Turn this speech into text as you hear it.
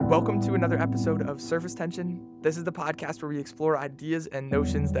Welcome to another episode of Surface Tension. This is the podcast where we explore ideas and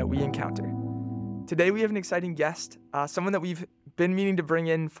notions that we encounter. Today we have an exciting guest, someone that we've been meaning to bring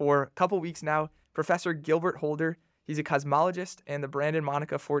in for a couple weeks now, Professor Gilbert Holder. He's a cosmologist and the Brandon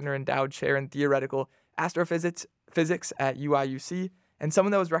Monica Fortner Endowed Chair in Theoretical Astrophysics at UIUC, and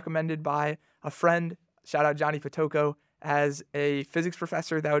someone that was recommended by a friend, shout out Johnny Potoko, as a physics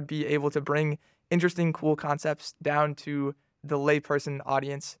professor that would be able to bring interesting, cool concepts down to the layperson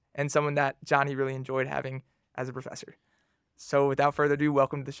audience, and someone that Johnny really enjoyed having as a professor. So without further ado,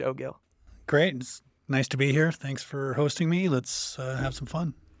 welcome to the show, Gil. Great. It's nice to be here. Thanks for hosting me. Let's have some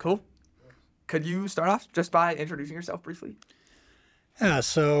fun. Cool. Could you start off just by introducing yourself briefly? Yeah,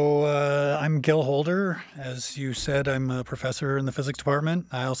 so I'm Gil Holder. As you said, I'm a professor in the physics department.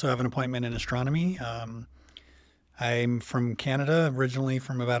 I also have an appointment in astronomy. I'm from Canada, originally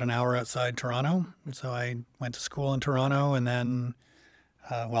from about an hour outside Toronto. So I went to school in Toronto and then,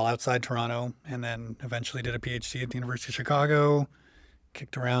 outside Toronto, and then eventually did a PhD at the University of Chicago,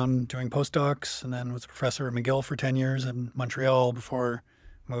 kicked around doing postdocs, and then was a professor at McGill for 10 years in Montreal before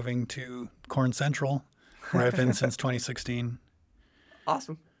moving to Corn Central, where I've been since 2016.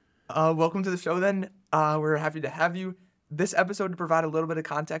 Awesome. Welcome to the show then. We're happy to have you. This episode, to provide a little bit of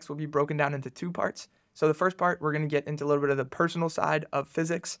context, will be broken down into two parts. So the first part, we're going to get into a little bit of the personal side of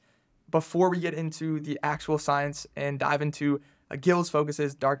physics before we get into the actual science and dive into Gil's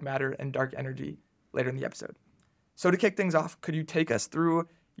focuses, dark matter and dark energy, later in the episode. So to kick things off, could you take us through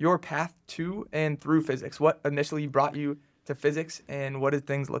your path to and through physics? What initially brought you to physics, and what did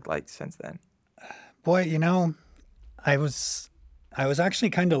things look like since then? Boy, I was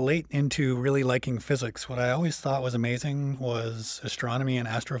actually kind of late into really liking physics. What I always thought was amazing was astronomy and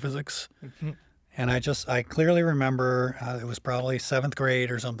astrophysics. Mm-hmm. And I clearly remember it was probably 7th grade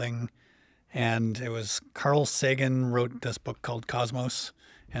or something. And it was Carl Sagan wrote this book called Cosmos.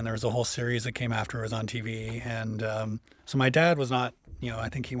 And there was a whole series that came after it was on TV. And so my dad was not, I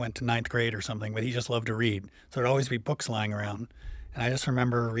think he went to 9th grade or something, but he just loved to read. So there'd always be books lying around. And I just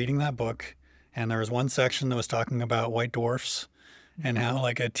remember reading that book. And there was one section that was talking about white dwarfs and how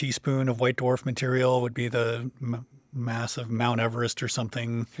like a teaspoon of white dwarf material would be the mass of Mount Everest or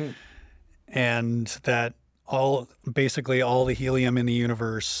something. And that basically all the helium in the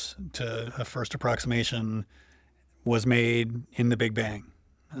universe, to a first approximation, was made in the Big Bang.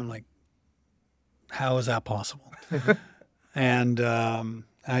 And I'm like, how is that possible? And I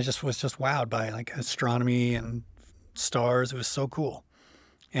was just wowed by like astronomy and stars. It was so cool.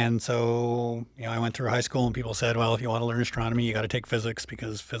 And so, I went through high school and people said, well, if you want to learn astronomy, you got to take physics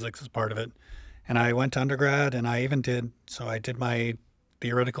because physics is part of it. And I went to undergrad and I did my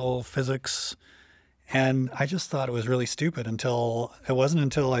theoretical physics, and I just thought it was really stupid it wasn't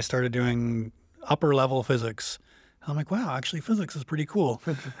until I started doing upper level physics. I'm like, wow, actually physics is pretty cool.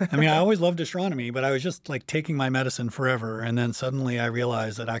 I always loved astronomy, but I was just like taking my medicine forever. And then suddenly I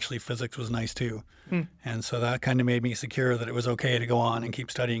realized that actually physics was nice too. And so that kind of made me secure that it was okay to go on and keep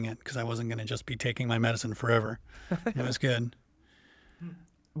studying it because I wasn't going to just be taking my medicine forever. It was good.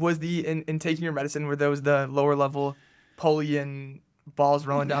 Was in taking your medicine, were those the lower level pulley and balls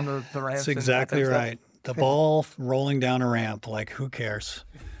rolling down the ramp? That's exactly right. The ball rolling down a ramp, like who cares?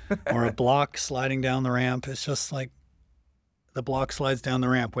 Or a block sliding down the ramp. It's just like the block slides down the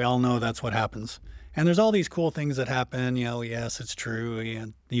ramp. We all know that's what happens. And there's all these cool things that happen. Yes, it's true.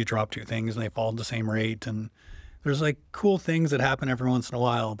 You drop two things and they fall at the same rate. And there's like cool things that happen every once in a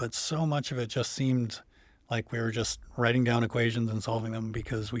while. But so much of it just seemed like we were just writing down equations and solving them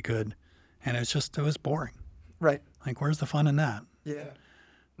because we could. And it was boring. Right. Like, where's the fun in that? Yeah.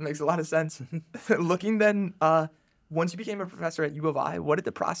 Makes a lot of sense. Looking then, once you became a professor at U of I, what did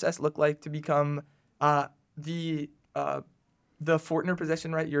the process look like to become the Fortner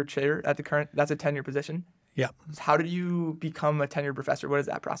position, right? Your chair at the current, that's a tenure position. Yeah. How did you become a tenured professor? What does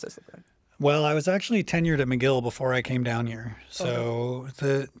that process look like? Well, I was actually tenured at McGill before I came down here. So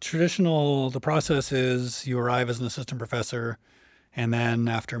the process is you arrive as an assistant professor, and then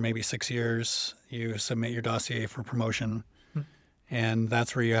after maybe 6 years, you submit your dossier for promotion. And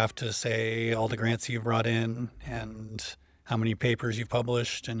that's where you have to say all the grants you've brought in and how many papers you've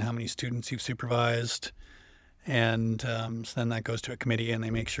published and how many students you've supervised. And so then that goes to a committee and they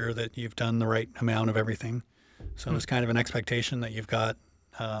make sure that you've done the right amount of everything. So there's kind of an expectation that you've got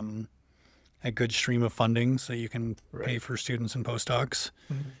a good stream of funding so you can pay for students and postdocs.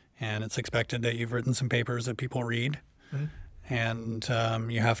 And it's expected that you've written some papers that people read. And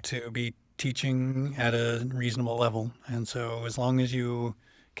you have to be teaching at a reasonable level. And so as long as you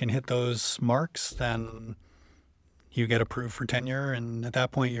can hit those marks, then you get approved for tenure. And at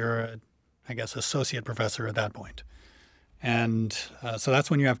that point, you're, associate professor at that point. And so that's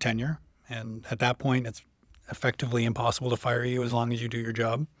when you have tenure. And at that point, it's effectively impossible to fire you as long as you do your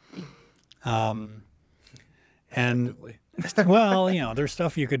job. And well, there's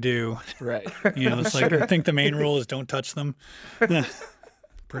stuff you could do. Right. It's like, I think the main rule is don't touch them.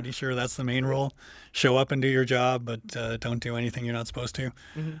 Pretty sure that's the main rule. Show up and do your job, but don't do anything you're not supposed to.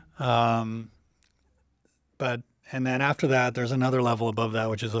 Mm-hmm. And then after that, there's another level above that,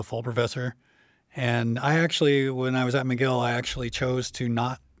 which is a full professor. And I actually, when I was at McGill, I actually chose to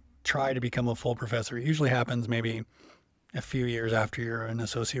not try to become a full professor. It usually happens maybe a few years after you're an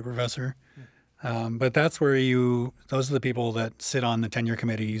associate professor. But that's where those are the people that sit on the tenure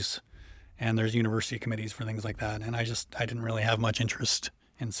committees, and there's university committees for things like that. And I didn't really have much interest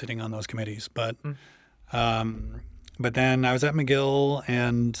in sitting on those committees. But then I was at McGill,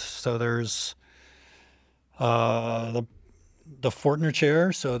 and so there's the Fortner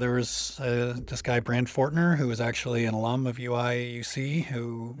chair. So there was this guy, Brand Fortner, who was actually an alum of UC,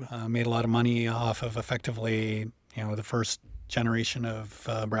 who made a lot of money off of effectively, the first generation of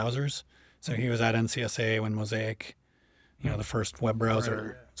browsers. So he was at NCSA when Mosaic, the first web browser.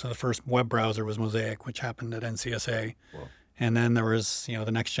 Right. So the first web browser was Mosaic, which happened at NCSA. Whoa. And then there was,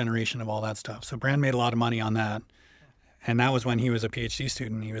 the next generation of all that stuff. So Brand made a lot of money on that. And that was when he was a PhD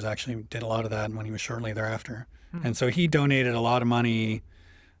student. He did a lot of that when he was shortly thereafter. And so he donated a lot of money,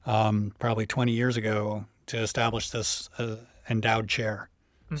 probably 20 years ago, to establish this endowed chair.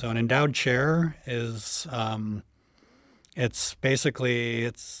 So an endowed chair is,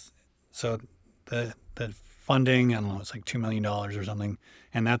 so the funding, I don't know, it's like $2 million or something,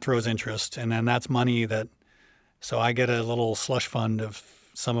 and that throws interest. And then that's money so I get a little slush fund of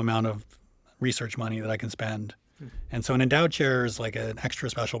some amount of research money that I can spend. And so an endowed chair is like an extra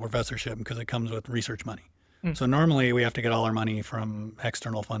special professorship because it comes with research money. So normally we have to get all our money from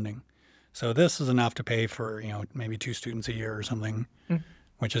external funding. So this is enough to pay for, maybe 2 students a year or something,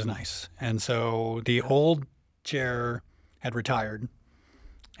 which is nice. And so the old chair had retired.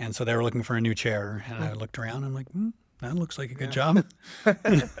 And so they were looking for a new chair. And I looked around and I'm like, that looks like a good job.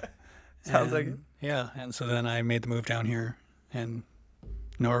 Sounds like it. Yeah. And so then I made the move down here, and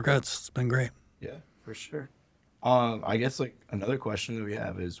no regrets. It's been great. Yeah, for sure. I guess like another question that we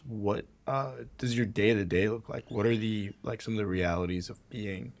have is, what does your day-to-day look like? What are some of the realities of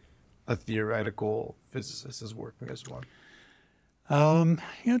being a theoretical physicist as working as one?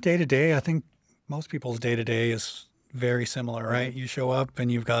 Day-to-day, I think most people's day-to-day is very similar, right? You show up and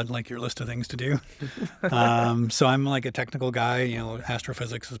you've got like your list of things to do. So I'm like a technical guy,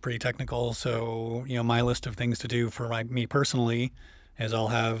 astrophysics is pretty technical. So, my list of things to do for me personally is I'll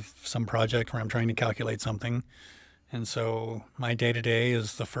have some project where I'm trying to calculate something. And so my day-to-day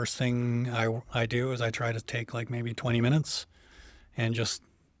is the first thing I do is I try to take like maybe 20 minutes and just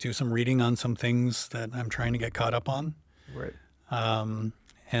do some reading on some things that I'm trying to get caught up on. Right.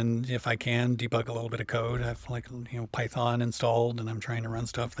 And if I can, debug a little bit of code. I have Python installed, and I'm trying to run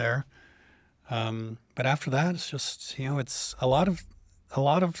stuff there. But after that, it's just, it's a lot of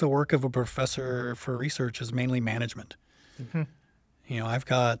the work of a professor for research is mainly management. Mm-hmm. I've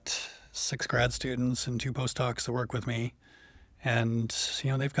got 6 grad students and 2 postdocs that work with me, and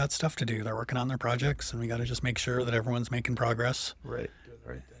they've got stuff to do. They're working on their projects, and we got to just make sure that everyone's making progress. Right.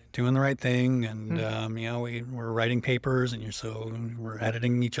 Doing the right thing, and we're writing papers, and we're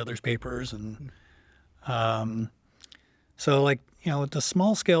editing each other's papers, and so the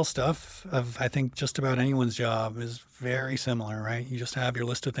small scale stuff of I think just about anyone's job is very similar, right? You just have your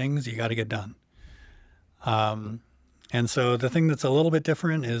list of things you got to get done. And so the thing that's a little bit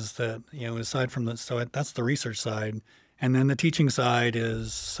different is that, aside from that's the research side. And then the teaching side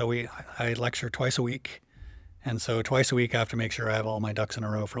is, I lecture twice a week. And so twice a week I have to make sure I have all my ducks in a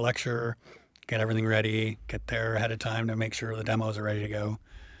row for lecture, get everything ready, get there ahead of time to make sure the demos are ready to go.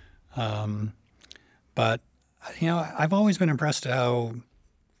 But, I've always been impressed at how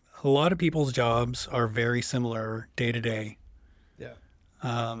a lot of people's jobs are very similar day to day. Yeah.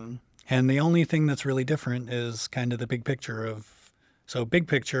 And the only thing that's really different is kind of the big picture big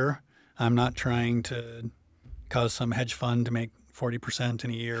picture, I'm not trying to cause some hedge fund to make 40% in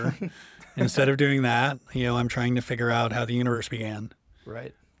a year. Instead of doing that, I'm trying to figure out how the universe began.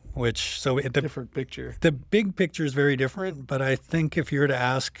 Right. Different picture. The big picture is very different, but I think if you were to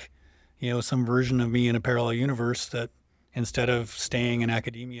ask, some version of me in a parallel universe that instead of staying in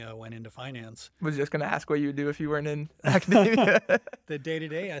academia, went into finance. Was just going to ask what you would do if you weren't in academia. The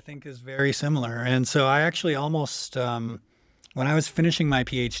day-to-day, I think, is very similar. And so I actually almost, when I was finishing my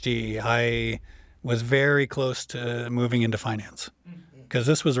PhD, I was very close to moving into finance. Because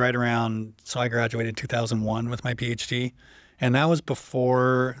this was right around, so I graduated in 2001 with my PhD. And that was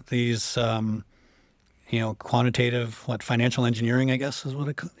before these, quantitative, financial engineering, I guess is what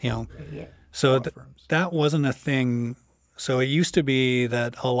it. Yeah. So Law firms. that wasn't a thing. So it used to be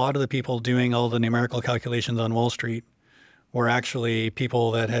that a lot of the people doing all the numerical calculations on Wall Street were actually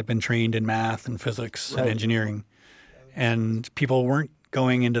people that had been trained in math and physics and Right. engineering. And people weren't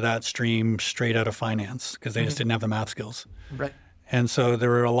going into that stream straight out of finance because they just didn't have the math skills. Right. And so there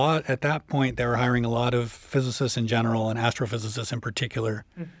were at that point, they were hiring a lot of physicists in general and astrophysicists in particular.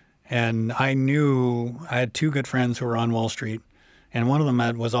 And I had two good friends who were on Wall Street, and one of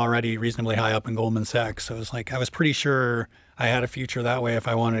them was already reasonably high up in Goldman Sachs. So it was I was pretty sure I had a future that way if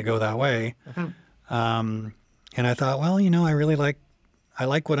I wanted to go that way. And I thought, well, I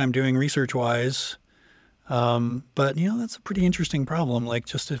like what I'm doing research-wise. But that's a pretty interesting problem.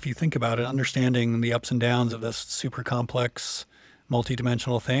 Just if you think about it, understanding the ups and downs of this super complex,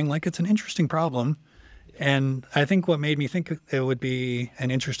 multidimensional thing, it's an interesting problem. And I think what made me think it would be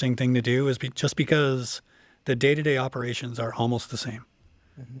an interesting thing to do is just because the day-to-day operations are almost the same.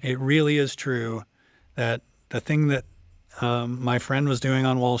 It really is true that the thing that my friend was doing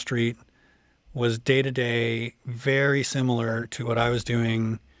on Wall Street was day-to-day very similar to what I was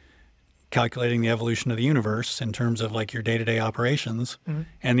doing calculating the evolution of the universe in terms of your day-to-day operations.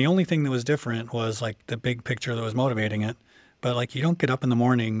 And the only thing that was different was the big picture that was motivating it. But you don't get up in the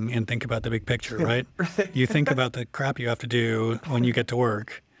morning and think about the big picture, right? You think about the crap you have to do when you get to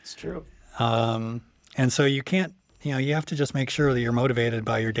work. It's true. And so you can't, you have to just make sure that you're motivated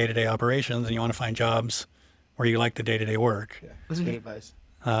by your day-to-day operations and you want to find jobs where you like the day-to-day work. Yeah, that's good advice.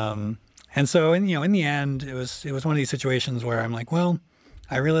 And so in the end, it was one of these situations where I'm well,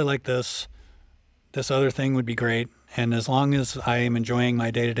 I really like this. This other thing would be great. And as long as I am enjoying my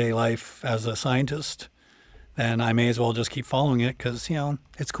day-to-day life as a scientist, then I may as well just keep following it because,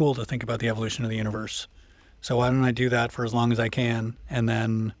 it's cool to think about the evolution of the universe. So why don't I do that for as long as I can? And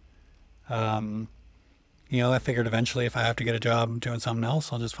then, I figured eventually if I have to get a job doing something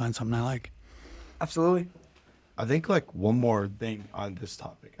else, I'll just find something I like. Absolutely. I think one more thing on this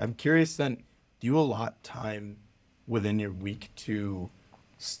topic. I'm curious then, do you allot time within your week to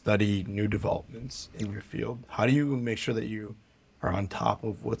study new developments in your field? How do you make sure that you are on top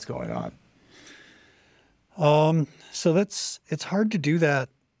of what's going on? So it's hard to do that.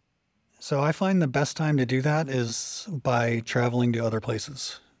 So I find the best time to do that is by traveling to other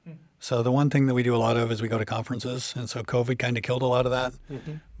places. So the one thing that we do a lot of is we go to conferences. And so COVID kind of killed a lot of that.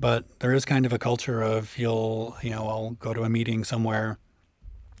 But there is kind of a culture of I'll go to a meeting somewhere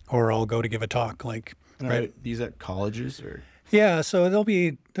or I'll go to give a talk. Right. Are these at colleges or? Yeah, so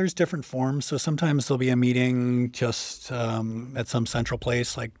there's different forms. So sometimes there'll be a meeting just at some central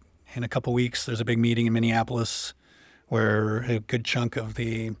place. In a couple weeks, there's a big meeting in Minneapolis where a good chunk of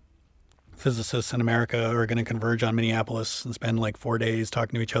the physicists in America are going to converge on Minneapolis and spend 4 days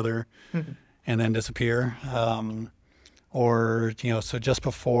talking to each other and then disappear. So just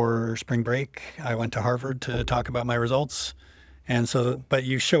before spring break, I went to Harvard to talk about my results. And so, but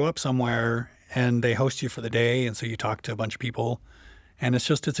you show up somewhere and they host you for the day. And so you talk to a bunch of people and it's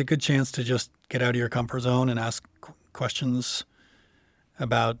a good chance to just get out of your comfort zone and ask questions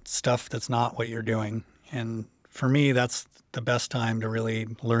about stuff that's not what you're doing. And for me, that's the best time to really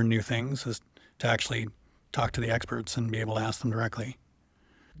learn new things is to actually talk to the experts and be able to ask them directly.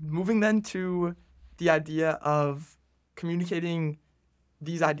 Moving then to the idea of communicating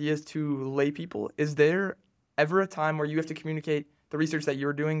these ideas to lay people, is there ever a time where you have to communicate the research that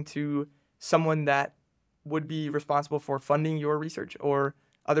you're doing to someone that would be responsible for funding your research or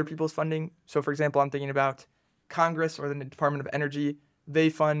other people's funding? So for example, I'm thinking about Congress or the Department of Energy. They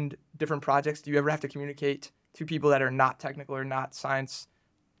fund different projects. Do you ever have to communicate to people that are not technical or not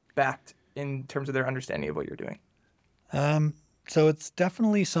science-backed in terms of their understanding of what you're doing? So it's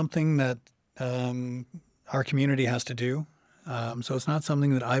definitely something that our community has to do. So it's not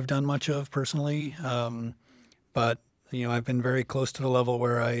something that I've done much of personally, but I've been very close to the level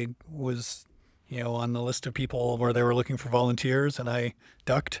where I was, on the list of people where they were looking for volunteers, and I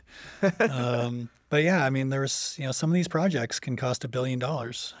ducked. But yeah, there's some of these projects can cost $1 billion,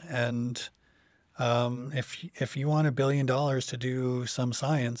 and if you want $1 billion to do some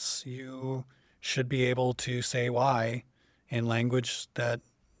science, you should be able to say why in language that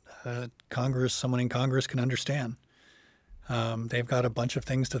someone in Congress can understand. They've got a bunch of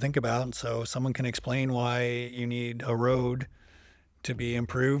things to think about, so someone can explain why you need a road to be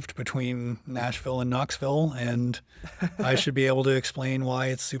improved between Nashville and Knoxville, and I should be able to explain why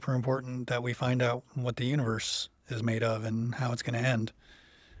it's super important that we find out what the universe is made of and how it's going to end.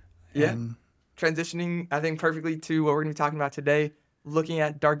 Yeah. And transitioning, I think, perfectly to what we're going to be talking about today, looking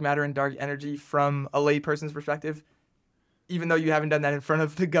at dark matter and dark energy from a layperson's perspective. even though you haven't done that in front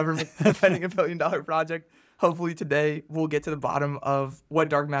of the government defending $1 billion project, hopefully today we'll get to the bottom of what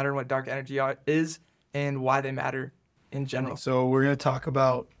dark matter and what dark energy is and why they matter in general. So we're going to talk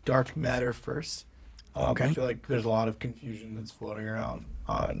about dark matter first. Okay. I feel like there's a lot of confusion that's floating around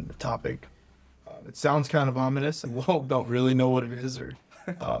on the topic. It sounds kind of ominous, and we don't really know what it is, or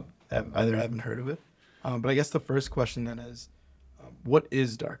either haven't heard of it. But I guess the first question then is, what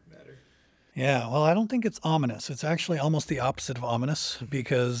is dark matter? Yeah, well, I don't think it's ominous. It's actually almost the opposite of ominous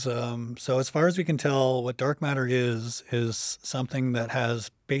because, so as far as we can tell, what dark matter is something that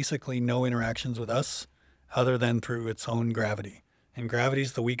has basically no interactions with us other than through its own gravity. And gravity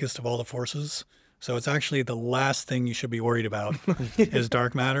is the weakest of all the forces. So it's actually the last thing you should be worried about is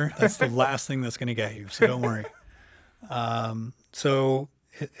dark matter. That's the last thing that's going to get you. So don't worry. So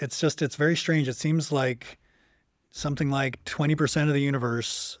it's very strange. It seems like something like 20% of the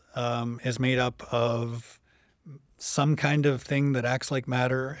universe is made up of some kind of thing that acts like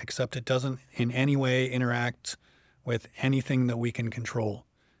matter, except it doesn't in any way interact with anything that we can control.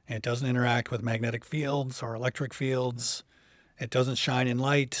 It doesn't interact with magnetic fields or electric fields. It doesn't shine in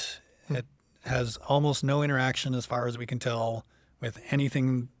light. It has almost no interaction, as far as we can tell, with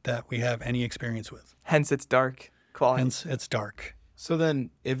anything that we have any experience with. Hence its dark quality. Hence it's dark. So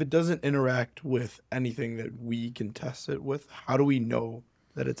then, if it doesn't interact with anything that we can test it with, how do we know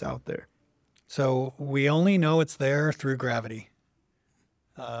that it's out there? So we only know it's there through gravity.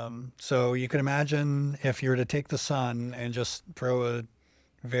 So you can imagine if you were to take the sun and just throw a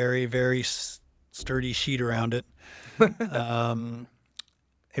very, very sturdy sheet around it,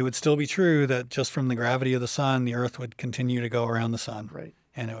 it would still be true that just from the gravity of the sun, the Earth would continue to go around the sun. Right.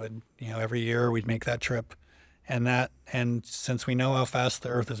 And it would, every year we'd make that trip. And since we know how fast the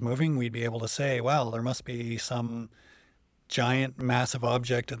Earth is moving, we'd be able to say, well, there must be some giant massive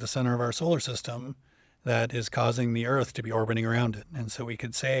object at the center of our solar system that is causing the Earth to be orbiting around it. And so we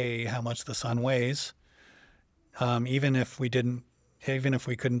could say how much the sun weighs, even if we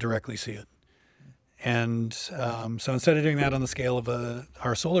couldn't directly see it. And so instead of doing that on the scale of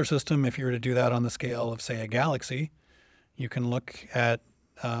our solar system, if you were to do that on the scale of, say, a galaxy, you can look at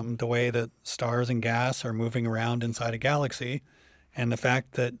the way that stars and gas are moving around inside a galaxy. And the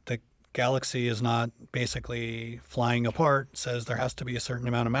fact that the galaxy is not basically flying apart says there has to be a certain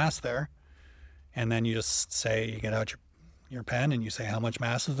amount of mass there. And then you just say, you get out your pen and you say how much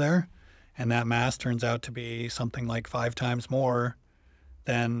mass is there. And that mass turns out to be something like 5 times more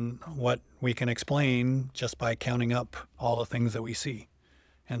than what we can explain just by counting up all the things that we see.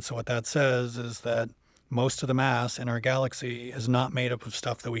 And so what that says is that most of the mass in our galaxy is not made up of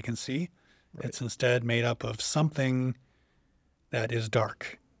stuff that we can see. Right. It's instead made up of something that is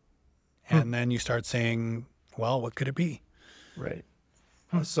dark. And then you start saying, well, what could it be? Right.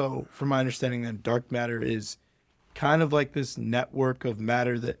 So from my understanding, then dark matter is kind of like this network of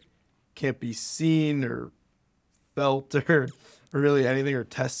matter that can't be seen or felt or really anything or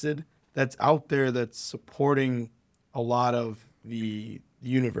tested, that's out there, that's supporting a lot of the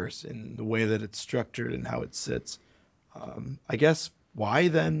universe in the way that it's structured and how it sits. I guess, why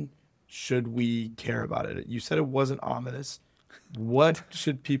then should we care about it? You said it wasn't ominous. What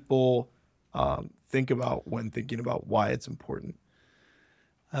should people think about when thinking about why it's important?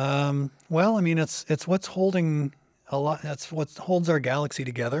 Well, I mean, it's what's holding that's what holds our galaxy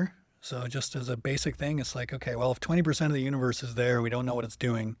together. So just as a basic thing, it's like, okay, well, if 20% of the universe is there, we don't know what it's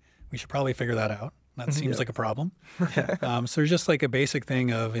doing, we should probably figure that out. That seems like a problem. So there's just like a basic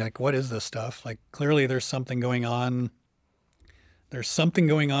thing of like, what is this stuff? Like, clearly there's something going on. There's something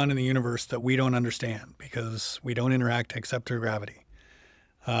going on in the universe that we don't understand because we don't interact except through gravity.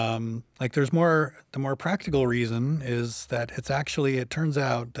 Like the more practical reason is that it turns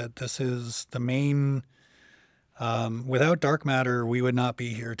out that this is the main, without dark matter, we would not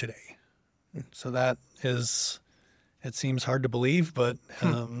be here today. So that is, it seems hard to believe, but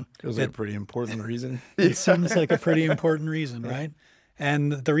Feels like a pretty important reason. It seems like a pretty important reason, right?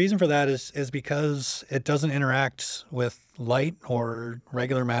 And the reason for that is because it doesn't interact with light or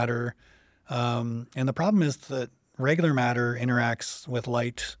regular matter. And the problem is that regular matter interacts with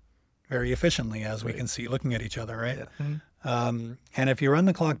light very efficiently, as we can see looking at each other, right? Yeah. And if you run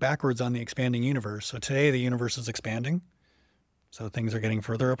the clock backwards on the expanding universe, so today the universe is expanding, so things are getting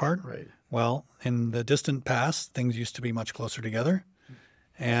further apart. Right. Well, in the distant past, things used to be much closer together.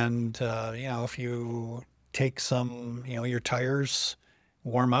 And, if you take some, your tires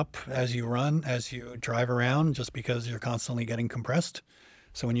warm up as you run, as you drive around, just because you're constantly getting compressed.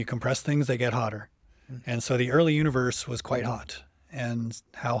 So when you compress things, they get hotter. And so the early universe was quite hot. And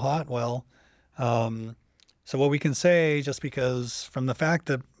how hot? Well, so what we can say, just because from the fact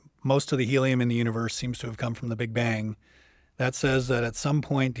that most of the helium in the universe seems to have come from the Big Bang, That says that at some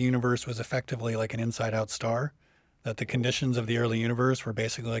point the universe was effectively like an inside-out star, that the conditions of the early universe were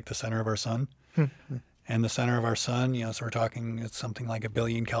basically like the center of our sun. And the center of our sun, so we're talking it's something like 1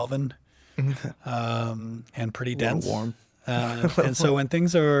 billion Kelvin, and pretty dense. Warm. And so when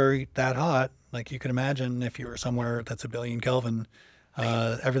things are that hot, like you can imagine if you were somewhere that's 1 billion Kelvin,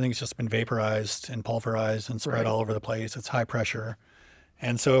 everything's just been vaporized and pulverized and spread all over the place. It's high pressure.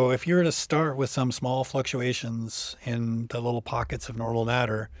 And so if you were to start with some small fluctuations in the little pockets of normal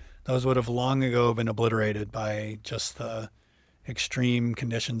matter, those would have long ago been obliterated by just the extreme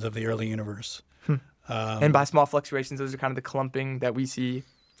conditions of the early universe. And by small fluctuations, those are kind of the clumping that we see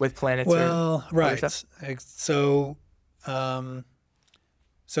with planets. Well, or right. other stuff. So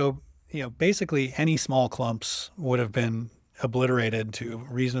basically any small clumps would have been obliterated to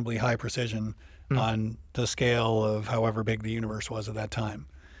reasonably high precision on the scale of however big the universe was at that time.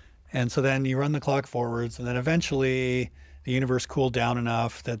 And so then you run the clock forwards, and then eventually the universe cooled down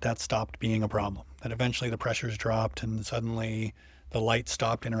enough that that stopped being a problem. That eventually the pressures dropped, and suddenly the light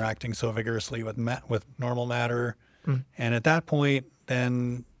stopped interacting so vigorously with normal matter. And at that point,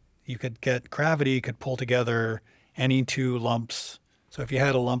 then you could get gravity could pull together any two lumps. So if you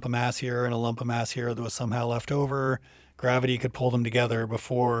had a lump of mass here and a lump of mass here that was somehow left over, gravity could pull them together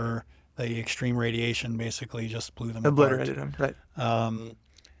before the extreme radiation basically just blew them Obliterated apart. them, right.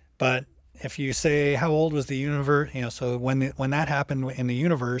 But if you say, how old was the universe? So when that happened in the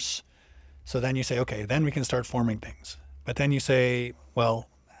universe, so then you say, okay, then we can start forming things. But then you say, well,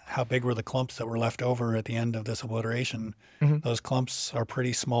 how big were the clumps that were left over at the end of this obliteration? Those clumps are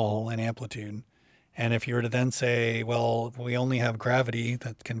pretty small in amplitude. And if you were to then say, well, we only have gravity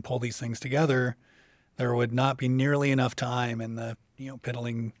that can pull these things together, there would not be nearly enough time in the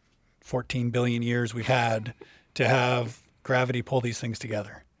piddling 14 billion years we've had to have gravity pull these things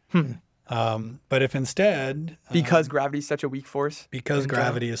together. But if instead... Because gravity is such a weak force? Because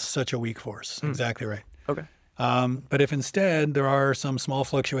gravity is such a weak force. Exactly right. Okay. But if instead there are some small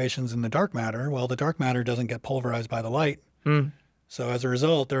fluctuations in the dark matter, well, the dark matter doesn't get pulverized by the light. So as a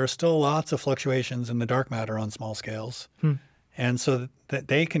result, there are still lots of fluctuations in the dark matter on small scales. And so that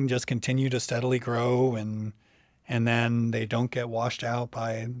they can just continue to steadily grow, and then they don't get washed out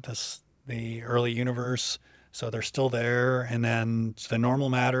by the early universe. So they're still there, and then the normal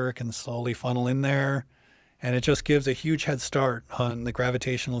matter can slowly funnel in there. And it just gives a huge head start on the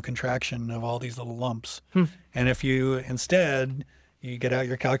gravitational contraction of all these little lumps. And if you instead, you get out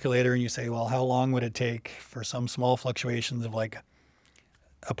your calculator and you say, well, how long would it take for some small fluctuations of like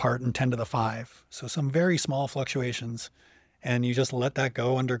a part in 10 to the 5? So some very small fluctuations, and you just let that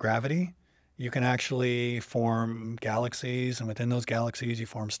go under gravity, you can actually form galaxies, and within those galaxies you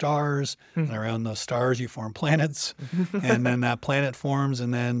form stars, and around those stars you form planets, and then that planet forms,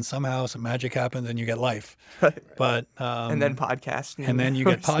 and then somehow some magic happens and you get life. But and then podcasts. And then you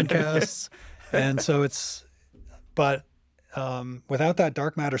get podcasts. And so but without that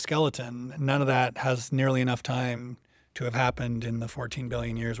dark matter skeleton, none of that has nearly enough time to have happened in the 14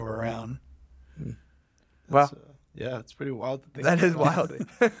 billion years we're around. Wow. Yeah, it's pretty wild to think That is about.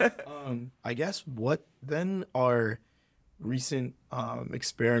 wild. I guess what then are recent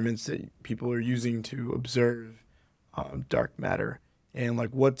experiments that people are using to observe dark matter, and like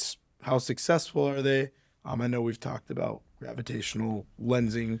how successful are they? I know we've talked about gravitational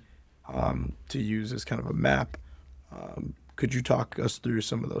lensing to use as kind of a map. Could you talk us through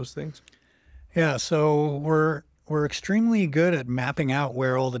some of those things? Yeah, so we're extremely good at mapping out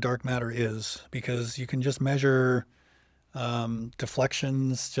where all the dark matter is, because you can just measure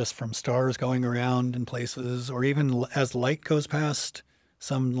deflections just from stars going around in places, or even as light goes past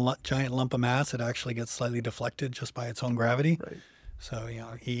some giant lump of mass, it actually gets slightly deflected just by its own gravity. Right. So,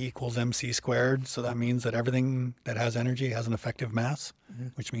 E equals mc squared. So that means that everything that has energy has an effective mass,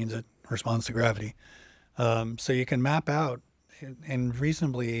 which means it responds to gravity. So you can map out in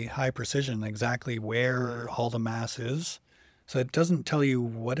reasonably high precision exactly where all the mass is. So it doesn't tell you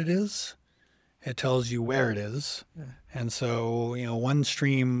what it is, it tells you where it is. And so, one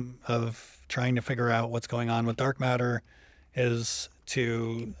stream of trying to figure out what's going on with dark matter is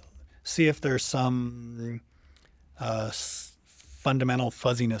to see if there's some fundamental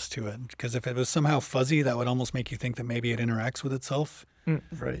fuzziness to it. Because if it was somehow fuzzy, that would almost make you think that maybe it interacts with itself.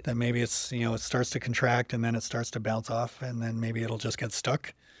 Right. That maybe it's, it starts to contract and then it starts to bounce off, and then maybe it'll just get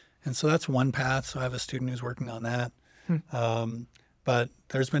stuck. And so that's one path. So I have a student who's working on that. But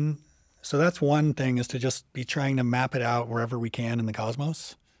so that's one thing, is to just be trying to map it out wherever we can in the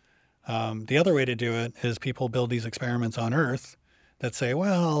cosmos. The other way to do it is people build these experiments on Earth that say,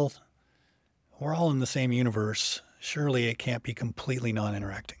 well, we're all in the same universe. Surely it can't be completely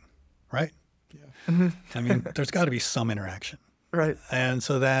non-interacting, right? Yeah. I mean, there's got to be some interaction. Right. And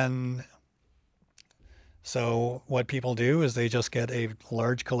so what people do is they just get a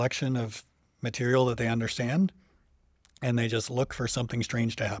large collection of material that they understand, and they just look for something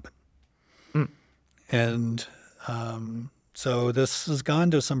strange to happen. Mm. And so this has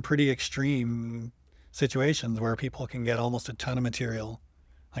gone to some pretty extreme situations where people can get almost a ton of material,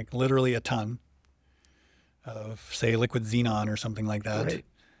 like literally a ton of, say, liquid xenon or something like that, Right.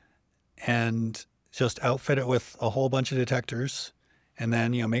 and just outfit it with a whole bunch of detectors, and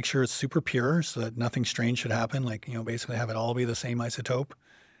then, make sure it's super pure so that nothing strange should happen. Like, basically have it all be the same isotope,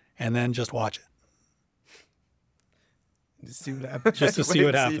 and then just watch it. Just see what happens. Just to see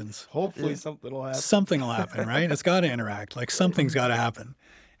what happens. Hopefully something will happen. Something will happen, right? It's got to interact. Like, something's got to happen.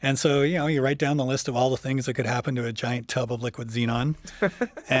 And so, you write down the list of all the things that could happen to a giant tub of liquid xenon.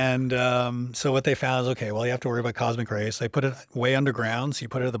 And so what they found is, okay, well, you have to worry about cosmic rays. They put it way underground. So you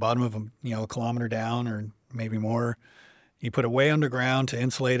put it at the bottom of a kilometer down or maybe more. You put it way underground to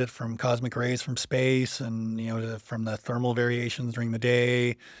insulate it from cosmic rays from space and, from the thermal variations during the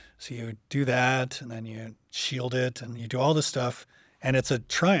day. So you do that, and then you shield it, and you do all this stuff. And it's a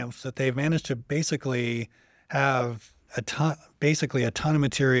triumph that they've managed to basically have a ton of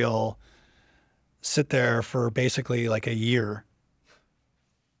material sit there for basically like a year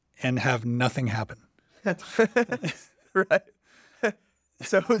and have nothing happen. Right.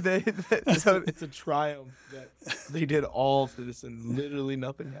 So it's a triumph that they did all of this and literally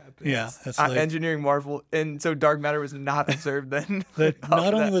nothing happened. Yeah, that's like, engineering marvel. And so dark matter was not observed then.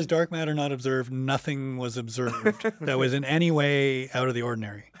 Not only was dark matter not observed, nothing was observed that was in any way out of the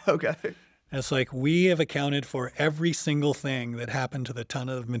ordinary. Okay. It's like we have accounted for every single thing that happened to the ton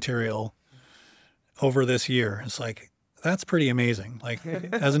of material over this year. It's like, that's pretty amazing. Like,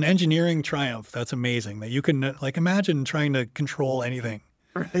 as an engineering triumph, that's amazing that you can, like, imagine trying to control anything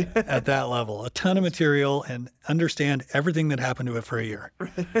at that level. A ton of material and understand everything that happened to it for a year.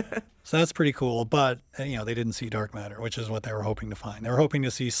 So that's pretty cool. But, they didn't see dark matter, which is what they were hoping to find. They were hoping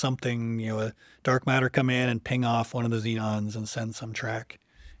to see something, a dark matter come in and ping off one of the xenons and send some track.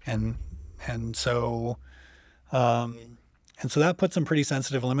 And so that puts some pretty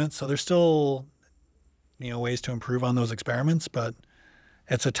sensitive limits. So there's still, ways to improve on those experiments, but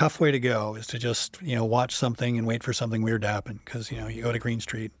it's a tough way to go, is to just, watch something and wait for something weird to happen. Because, you go to Green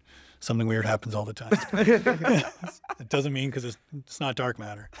Street, something weird happens all the time. It doesn't mean because it's not dark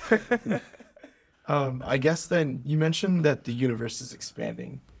matter. I guess then you mentioned that the universe is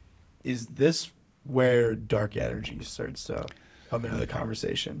expanding. Is this where dark energy starts to come into the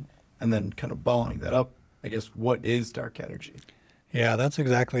conversation? And then kind of following that up, I guess, what is dark energy? Yeah, that's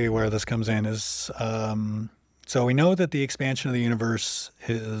exactly where this comes in. So we know that the expansion of the universe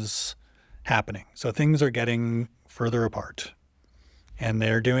is happening. So things are getting further apart. And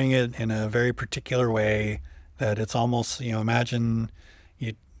they're doing it in a very particular way that it's almost, imagine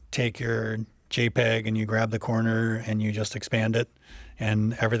you take your JPEG and you grab the corner and you just expand it.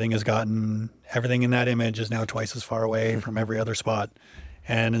 And everything in that image is now twice as far away from every other spot.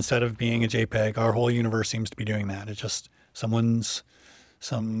 And instead of being a JPEG, our whole universe seems to be doing that. It's just some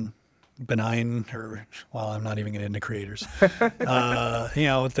benign, I'm not even getting into creators,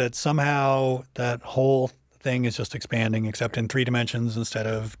 that somehow that whole thing is just expanding, except in 3 dimensions instead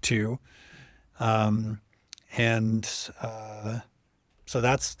of 2. So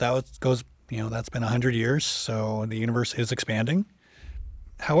that's been 100 years. So the universe is expanding.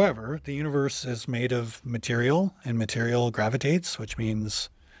 However, the universe is made of material, and material gravitates, which means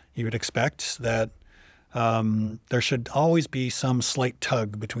you would expect that there should always be some slight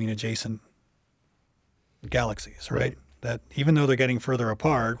tug between adjacent galaxies, right? That even though they're getting further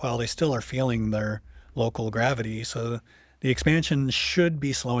apart, well, they still are feeling their local gravity. So the expansion should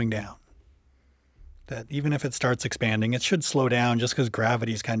be slowing down. That even if it starts expanding, it should slow down just because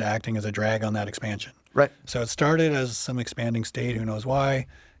gravity is kind of acting as a drag on that expansion. Right. So it started as some expanding state, who knows why.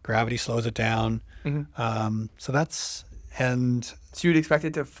 Gravity slows it down. Mm-hmm. So you'd expect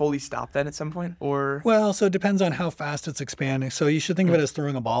it to fully stop then at some point, or? Well, so it depends on how fast it's expanding. So you should think of it as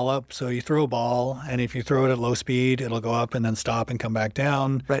throwing a ball up. So you throw a ball, and if you throw it at low speed, it'll go up and then stop and come back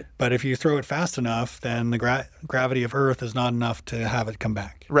down. Right. But if you throw it fast enough, then the gravity of Earth is not enough to have it come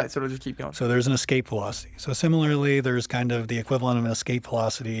back. Right, so it'll just keep going. So there's an escape velocity. So similarly, there's kind of the equivalent of an escape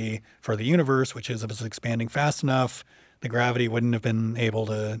velocity for the universe, which is if it's expanding fast enough, the gravity wouldn't have been able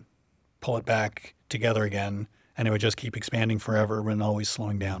to pull it back together again, and it would just keep expanding forever and always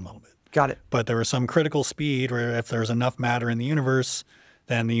slowing down a little bit. Got it. But there was some critical speed where if there's enough matter in the universe,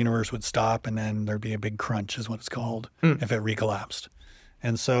 then the universe would stop, and then there'd be a big crunch, is what it's called, if it recollapsed.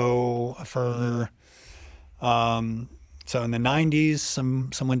 And so So in the 90s,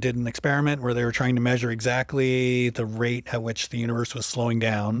 someone did an experiment where they were trying to measure exactly the rate at which the universe was slowing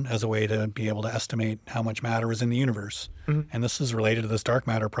down as a way to be able to estimate how much matter was in the universe. And this is related to this dark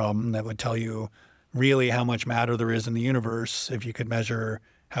matter problem that would tell you really how much matter there is in the universe if you could measure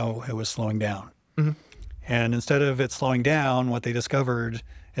how it was slowing down. And instead of it slowing down, what they discovered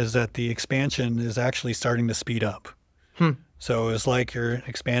is that the expansion is actually starting to speed up. So it's like you're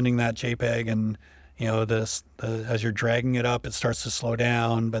expanding that JPEG and as you're dragging it up, it starts to slow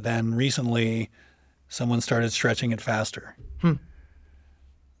down. But then recently, someone started stretching it faster.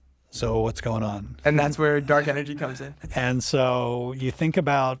 So what's going on? And that's where dark energy comes in. And so you think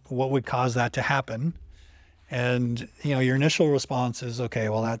about what would cause that to happen. And, your initial response is, okay,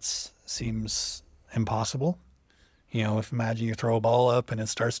 well, that seems impossible. If imagine you throw a ball up and it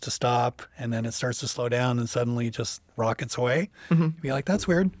starts to stop and then it starts to slow down and suddenly just rockets away. You'd be like, that's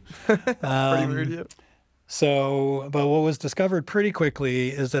weird. Pretty weird, yeah. So, but what was discovered pretty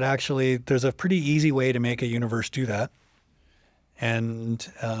quickly is that actually there's a pretty easy way to make a universe do that. And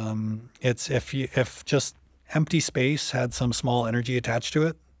it's if just empty space had some small energy attached to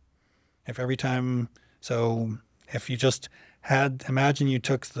it, if you just imagine you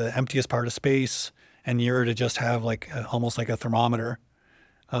took the emptiest part of space and you were to just have almost like a thermometer.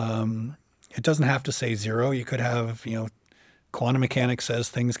 It doesn't have to say zero. You could have, quantum mechanics says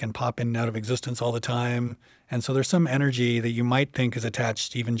things can pop in and out of existence all the time. And so there's some energy that you might think is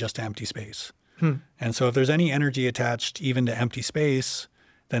attached even just to empty space. And so if there's any energy attached even to empty space,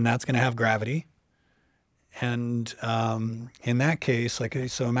 then that's going to have gravity. And in that case,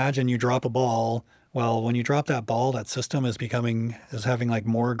 so imagine you drop a ball. Well, when you drop that ball, that system is having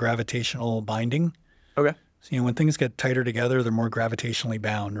more gravitational binding. Okay. So, when things get tighter together, they're more gravitationally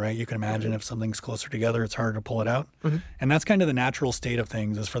bound, right? You can imagine if something's closer together, it's harder to pull it out. And that's kind of the natural state of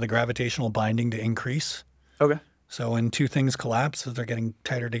things, is for the gravitational binding to increase. Okay. So when two things collapse, as they're getting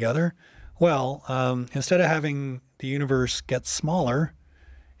tighter together, well, instead of having the universe get smaller,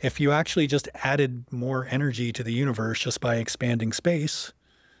 if you actually just added more energy to the universe just by expanding space,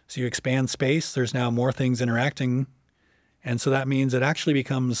 so you expand space, there's now more things interacting. And so that means it actually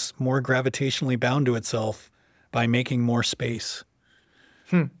becomes more gravitationally bound to itself by making more space.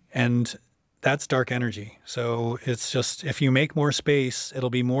 And that's dark energy. So it's just, if you make more space, it'll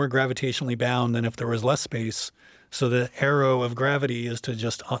be more gravitationally bound than if there was less space. So the arrow of gravity is to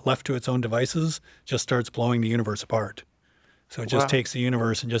just, left to its own devices, just starts blowing the universe apart. So it just takes the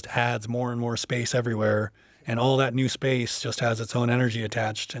universe and just adds more and more space everywhere. And all that new space just has its own energy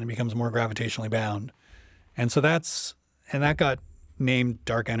attached and it becomes more gravitationally bound. And so that got named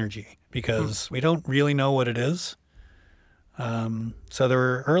dark energy because we don't really know what it is. So there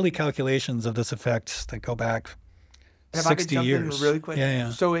were early calculations of this effect that go back 60 years. Really quick.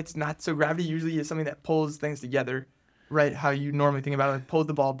 Yeah. So it's not, so gravity usually is something that pulls things together, right? How you normally think about it, pull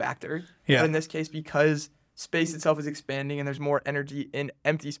the ball back to Earth. Yeah. But in this case, because space itself is expanding and there's more energy in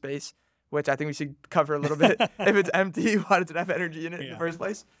empty space, which I think we should cover a little bit. If it's empty, why does it have energy in it in the first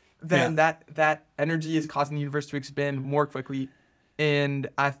place? Then that energy is causing the universe to expand more quickly. And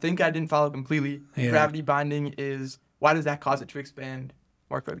I think I didn't follow completely. Gravity binding is, why does that cause it to expand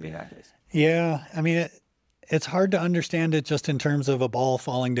more quickly in that case? Yeah, I mean, it's hard to understand it just in terms of a ball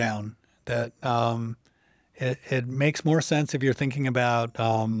falling down. That it makes more sense if you're thinking about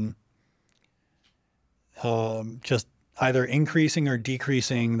just either increasing or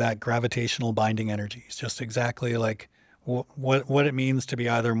decreasing that gravitational binding energy. It's just exactly like what it means to be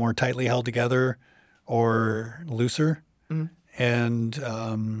either more tightly held together or looser. And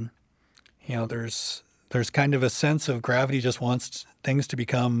there's kind of a sense of gravity just wants things to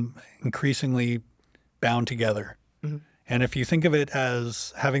become increasingly bound together. And if you think of it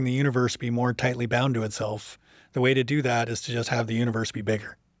as having the universe be more tightly bound to itself, the way to do that is to just have the universe be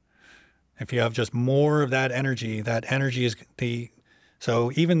bigger. If you have just more of that energy is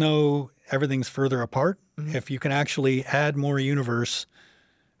so even though everything's further apart, if you can actually add more universe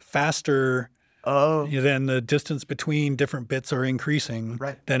faster then the distance between different bits are increasing,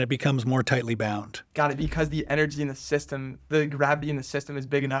 then it becomes more tightly bound. Got it, because the energy in the system, the gravity in the system is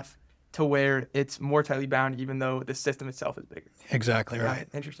big enough to where it's more tightly bound even though the system itself is bigger. Exactly right.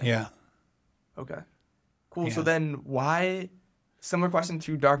 Interesting. Yeah. Okay. Cool. Yeah. So then why, similar question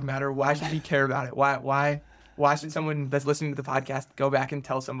to dark matter, why should we care about it? Why should someone that's listening to the podcast go back and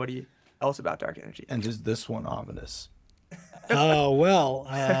tell somebody else about dark energy? And is this one ominous? Oh, well,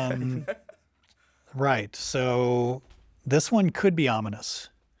 right. So this one could be ominous.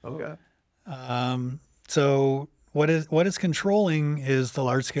 Okay. So what is controlling is the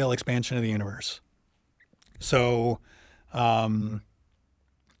large scale expansion of the universe. So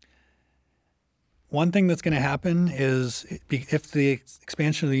one thing that's going to happen is if the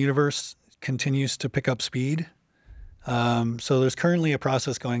expansion of the universe continues to pick up speed. So there's currently a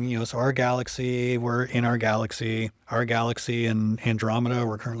process going, so our galaxy and Andromeda,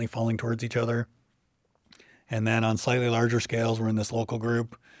 we're currently falling towards each other. And then on slightly larger scales, we're in this local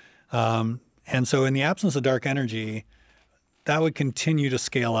group. And so in the absence of dark energy, that would continue to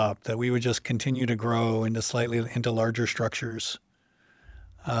scale up, that we would just continue to grow into larger structures.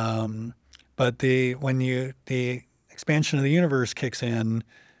 But when the expansion of the universe kicks in,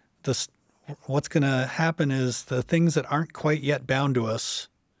 what's going to happen is the things that aren't quite yet bound to us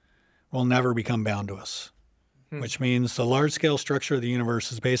will never become bound to us, which means the large-scale structure of the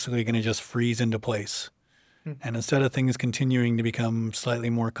universe is basically going to just freeze into place. And instead of things continuing to become slightly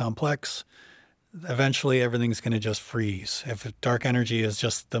more complex, eventually everything's going to just freeze. If dark energy is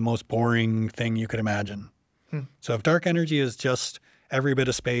just the most boring thing you could imagine. So if dark energy is just every bit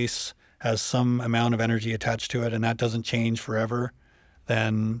of space has some amount of energy attached to it and that doesn't change forever,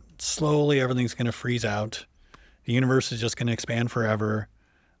 then slowly everything's going to freeze out. The universe is just going to expand forever.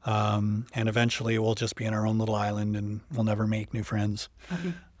 And eventually we'll just be in our own little island and we'll never make new friends.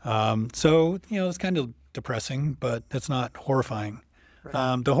 So, it's kind of depressing, but it's not horrifying.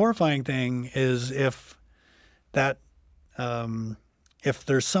 Right. The horrifying thing is if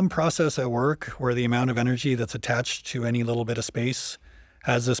there's some process at work where the amount of energy that's attached to any little bit of space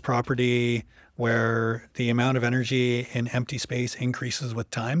has this property where the amount of energy in empty space increases with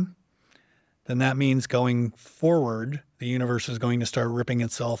time, then that means going forward, the universe is going to start ripping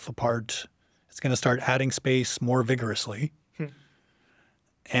itself apart. It's going to start adding space more vigorously.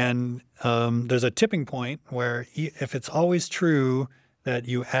 And there's a tipping point where if it's always true that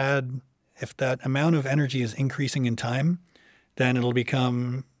if that amount of energy is increasing in time, then it'll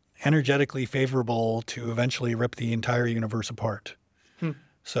become energetically favorable to eventually rip the entire universe apart.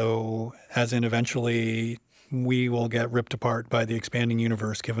 So as in eventually we will get ripped apart by the expanding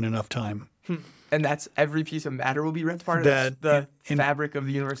universe given enough time. And that's every piece of matter will be ripped apart? The fabric of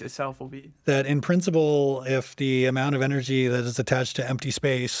the universe itself will be? That in principle, if the amount of energy that is attached to empty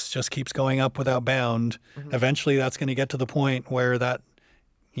space just keeps going up without bound, eventually that's going to get to the point where the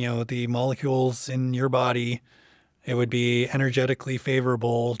molecules in your body, it would be energetically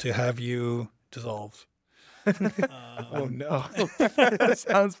favorable to have you dissolve. Oh no! That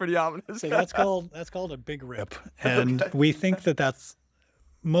sounds pretty ominous. So that's called a big rip, and we think that's.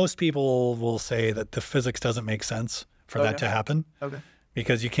 Most people will say that the physics doesn't make sense for that to happen.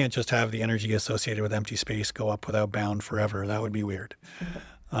 Because you can't just have the energy associated with empty space go up without bound forever. That would be weird.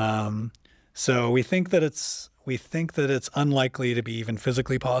 So we think that it's unlikely to be even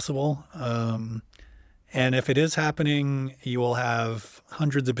physically possible. And if it is happening, you will have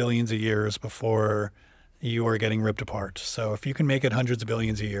hundreds of billions of years before you are getting ripped apart. So if you can make it hundreds of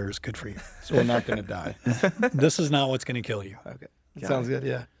billions of years, good for you. So we're not going to die. This is not what's going to kill you. Okay. Sounds good,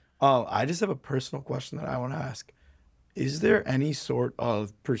 yeah. I just have a personal question that I want to ask. Is there any sort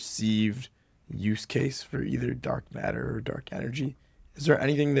of perceived use case for either dark matter or dark energy? Is there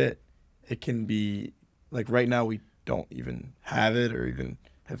anything that it can be, like right now we don't even have it or even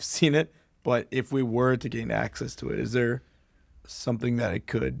have seen it, but if we were to gain access to it, is there something that it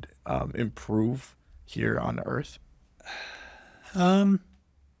could improve here on Earth? I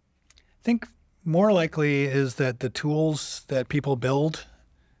think more likely is that the tools that people build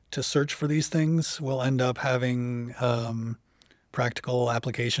to search for these things will end up having practical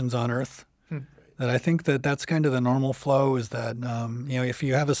applications on Earth. That I think that's kind of the normal flow is that, if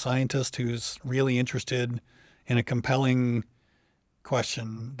you have a scientist who's really interested in a compelling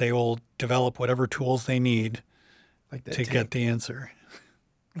question, they will develop whatever tools they need to get the answer.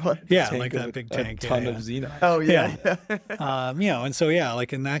 What? Yeah, like that big tank. A ton of xenon. Oh, yeah. And so,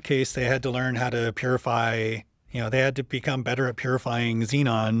 like in that case, they had to learn how to purify, they had to become better at purifying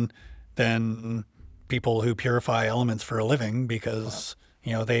xenon than people who purify elements for a living because,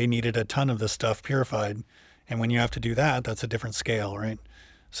 they needed a ton of this stuff purified. And when you have to do that, that's a different scale, right?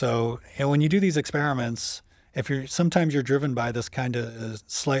 So when you do these experiments, sometimes you're driven by this kind of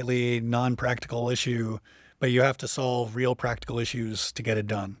slightly non-practical issue, but you have to solve real practical issues to get it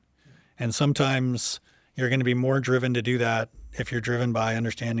done. And sometimes you're going to be more driven to do that if you're driven by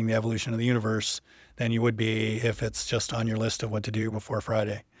understanding the evolution of the universe than you would be if it's just on your list of what to do before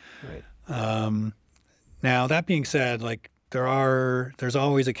Friday. Right. Now, that being said, there's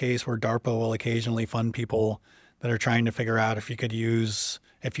always a case where DARPA will occasionally fund people that are trying to figure out if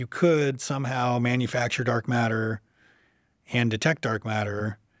you could somehow manufacture dark matter and detect dark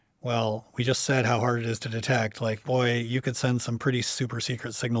matter. Well, we just said how hard it is to detect. Boy, you could send some pretty super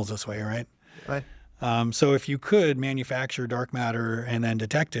secret signals this way, right? Right. So if you could manufacture dark matter and then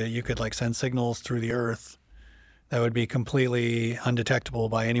detect it, you could like send signals through the Earth that would be completely undetectable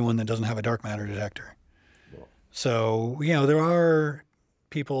by anyone that doesn't have a dark matter detector. Whoa. So, there are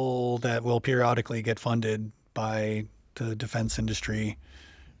people that will periodically get funded by the defense industry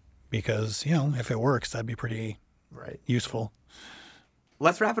because, if it works, that'd be pretty useful.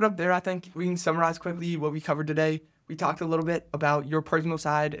 Let's wrap it up there. I think we can summarize quickly what we covered today. We talked a little bit about your personal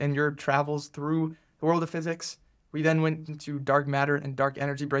side and your travels through the world of physics. We then went into dark matter and dark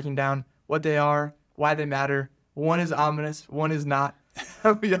energy, breaking down what they are, why they matter. One is ominous, one is not.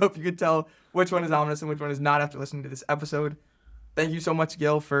 We hope you could tell which one is ominous and which one is not after listening to this episode. Thank you so much,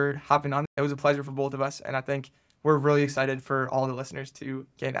 Gil, for hopping on. It was a pleasure for both of us, and I think we're really excited for all the listeners to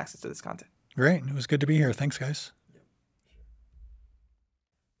gain access to this content. Great. It was good to be here. Thanks, guys.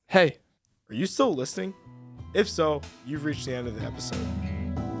 Hey. Are you still listening? If so, you've reached the end of the episode.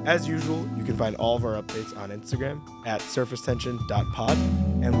 As usual, you can find all of our updates on Instagram at surfacetension.pod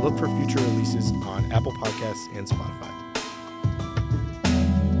and look for future releases on Apple Podcasts and Spotify.